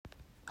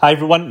Hi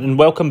everyone, and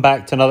welcome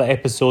back to another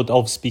episode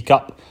of Speak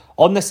Up.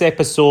 On this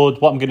episode,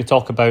 what I'm going to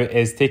talk about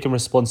is taking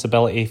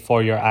responsibility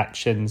for your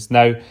actions.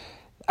 Now,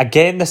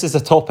 again, this is a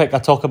topic I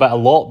talk about a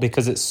lot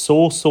because it's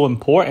so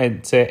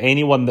important to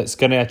anyone that's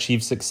going to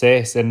achieve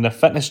success in their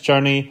fitness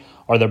journey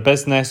or their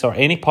business or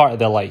any part of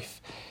their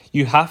life.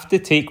 You have to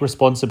take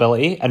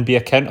responsibility and be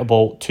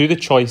accountable to the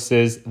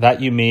choices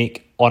that you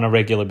make on a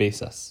regular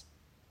basis.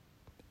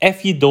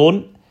 If you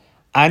don't,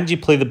 and you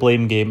play the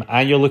blame game,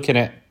 and you're looking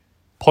at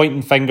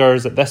pointing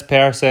fingers at this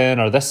person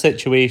or this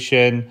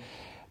situation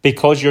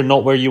because you're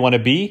not where you want to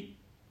be,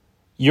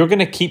 you're going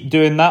to keep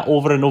doing that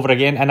over and over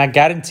again, and I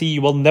guarantee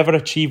you will never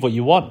achieve what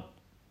you want.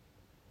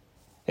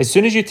 As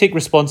soon as you take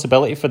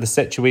responsibility for the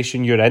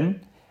situation you're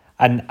in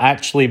and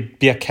actually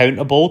be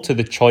accountable to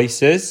the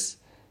choices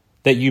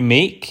that you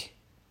make,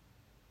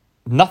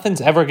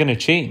 nothing's ever going to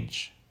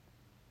change.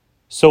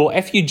 So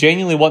if you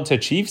genuinely want to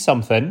achieve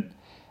something,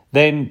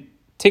 then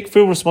take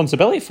full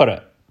responsibility for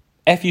it.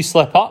 If you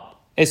slip up,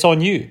 it's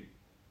on you.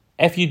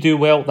 If you do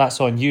well,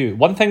 that's on you.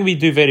 One thing we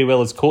do very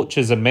well as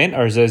coaches and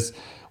mentors is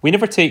we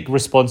never take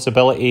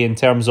responsibility in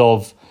terms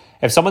of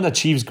if someone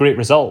achieves great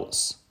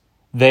results,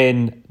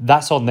 then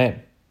that's on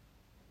them.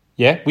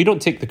 Yeah, we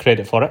don't take the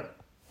credit for it.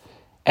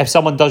 If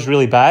someone does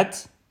really bad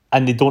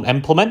and they don't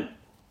implement,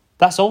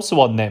 that's also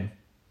on them.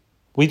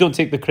 We don't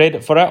take the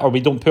credit for it, or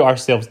we don't put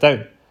ourselves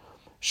down.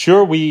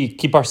 Sure, we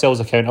keep ourselves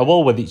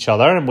accountable with each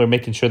other and we're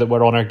making sure that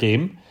we're on our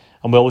game,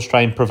 and we always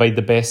try and provide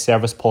the best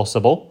service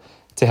possible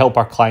to help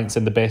our clients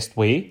in the best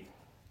way.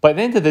 But at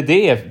the end of the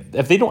day,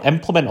 if they don't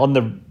implement on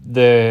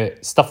the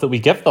stuff that we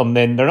give them,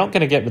 then they're not going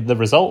to get the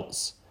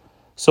results.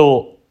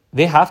 So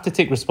they have to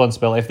take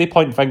responsibility. If they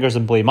point fingers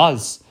and blame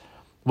us,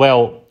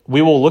 well,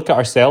 we will look at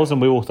ourselves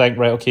and we will think,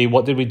 right, okay,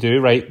 what did we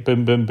do? Right,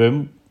 boom, boom,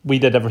 boom. We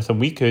did everything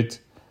we could.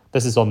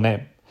 This is on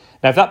them.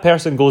 Now, if that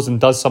person goes and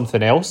does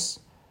something else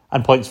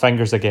and points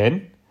fingers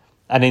again,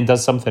 and then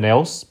does something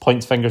else,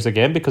 points fingers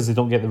again because they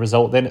don't get the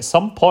result, then at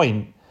some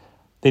point,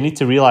 they need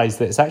to realise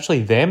that it's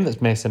actually them that's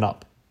messing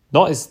up.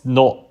 They've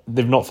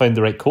not found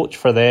the right coach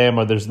for them,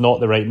 or there's not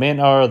the right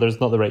mentor, or there's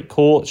not the right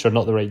coach, or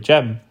not the right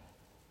gym.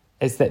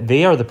 It's that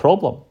they are the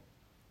problem.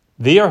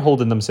 They are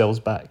holding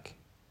themselves back.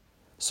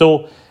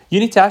 So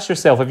you need to ask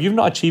yourself, if you've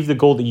not achieved the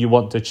goal that you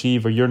want to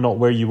achieve, or you're not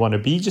where you want to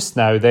be just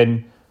now,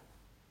 then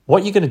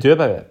what are you going to do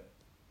about it?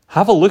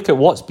 Have a look at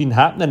what's been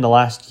happening the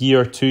last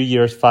year, 2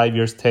 years, 5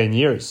 years, 10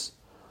 years.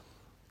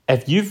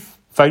 If you've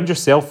found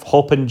yourself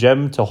hopping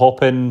gym to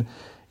hopping,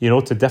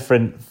 to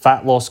different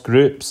fat loss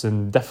groups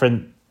and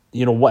different,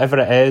 whatever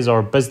it is,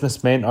 or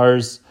business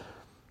mentors,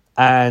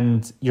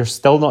 and you're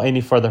still not any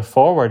further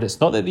forward,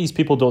 it's not that these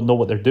people don't know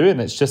what they're doing.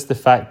 It's just the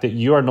fact that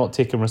you are not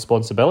taking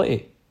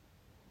responsibility.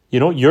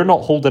 You're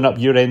not holding up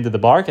your end of the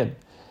bargain.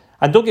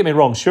 And don't get me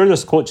wrong, sure,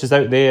 there's coaches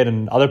out there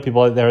and other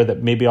people out there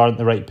that maybe aren't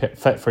the right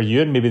fit for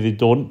you, and maybe they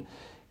don't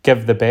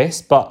give the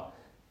best, but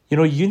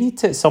you need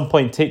to at some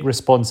point take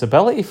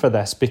responsibility for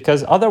this,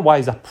 because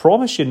otherwise, I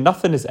promise you,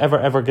 nothing is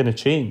ever going to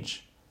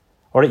change.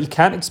 All right, you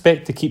can't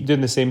expect to keep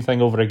doing the same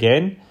thing over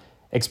again,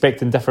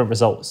 expecting different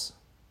results.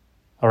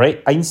 All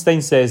right,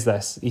 Einstein says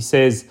this. He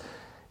says,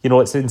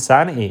 it's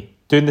insanity.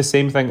 Doing the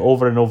same thing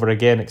over and over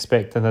again,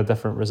 expecting a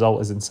different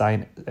result is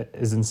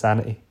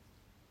insanity.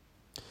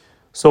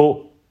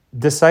 So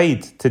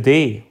decide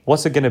today,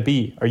 what's it going to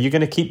be? Are you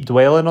going to keep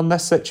dwelling on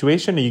this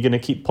situation? Are you going to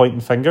keep pointing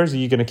fingers? Are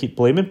you going to keep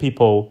blaming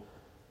people?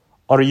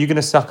 Or are you going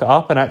to suck it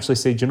up and actually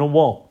say, do you know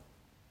what?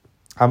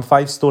 I'm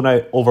 5 stone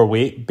out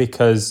overweight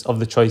because of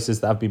the choices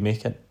that I've been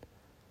making.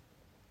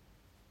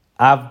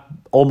 I'm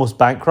almost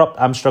bankrupt.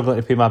 I'm struggling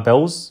to pay my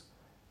bills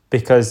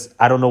because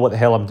I don't know what the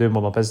hell I'm doing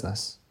with my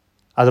business.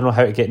 I don't know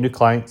how to get new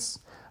clients.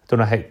 I don't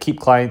know how to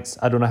keep clients.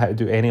 I don't know how to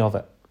do any of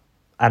it.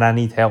 And I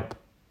need help.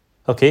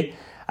 Okay?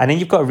 And then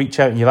you've got to reach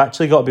out, and you've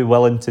actually got to be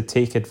willing to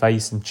take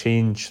advice and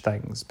change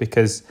things,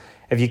 because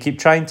if you keep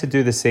trying to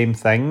do the same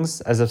things,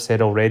 as I've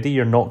said already,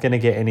 you're not going to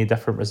get any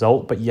different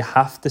result, but you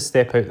have to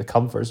step out the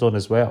comfort zone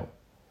as well.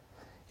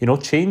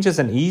 Change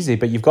isn't easy,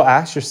 but you've got to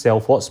ask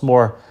yourself what's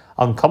more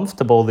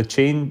uncomfortable, the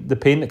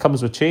pain that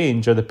comes with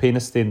change, or the pain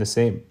of staying the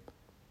same.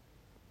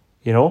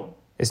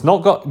 It's not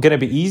going to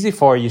be easy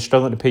for you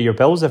struggling to pay your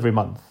bills every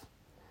month.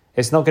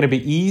 It's not going to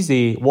be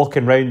easy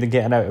walking around and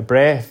getting out of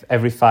breath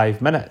every 5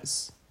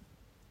 minutes.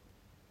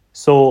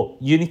 So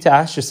you need to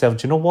ask yourself,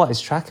 do you know what? Is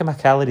tracking my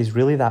calories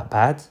really that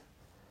bad?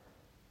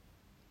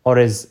 Or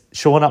is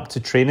showing up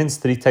to trainings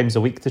 3 times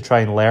a week to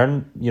try and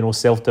learn,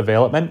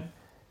 self-development,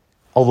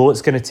 although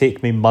it's going to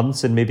take me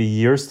months and maybe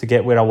years to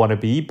get where I want to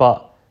be,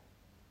 but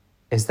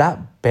is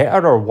that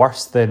better or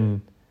worse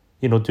than,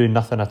 doing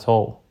nothing at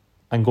all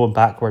and going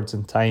backwards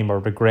in time, or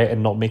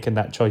regretting not making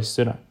that choice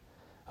sooner?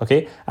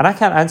 Okay? And I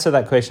can't answer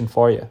that question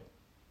for you.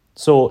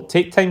 So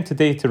take time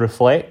today to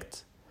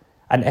reflect,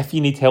 and if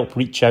you need help,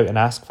 reach out and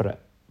ask for it.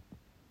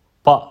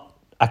 But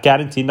I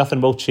guarantee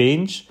nothing will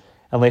change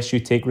unless you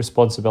take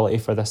responsibility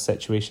for this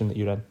situation that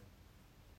you're in.